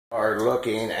Are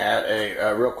looking at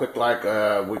a real quick, like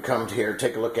we come here,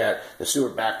 take a look at the sewer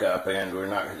backup, and we're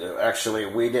not actually,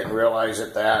 we didn't realize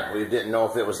that we didn't know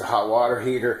if it was the hot water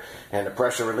heater and the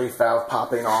pressure relief valve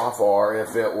popping off, or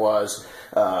if it was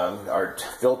our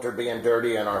filter being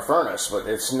dirty in our furnace. But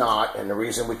it's not, and the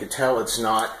reason we could tell it's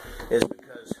not is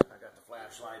because I got the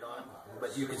flashlight on,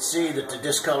 but you can see that the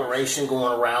discoloration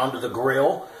going around the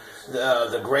grill,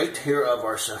 the grate here of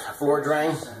our floor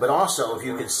drain. But also, if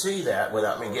you can see that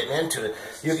without me getting into it,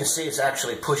 you can see it's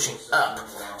actually pushing up.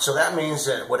 So that means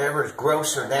that whatever is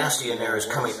gross or nasty in there is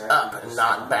coming up and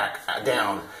not back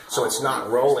down. So it's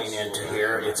not rolling into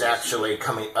here, it's actually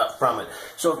coming up from it.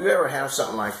 So if you ever have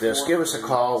something like this, give us a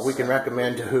call. We can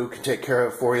recommend who can take care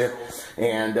of it for you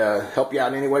and help you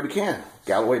out in any way we can.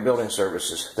 Galloway Building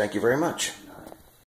Services. Thank you very much.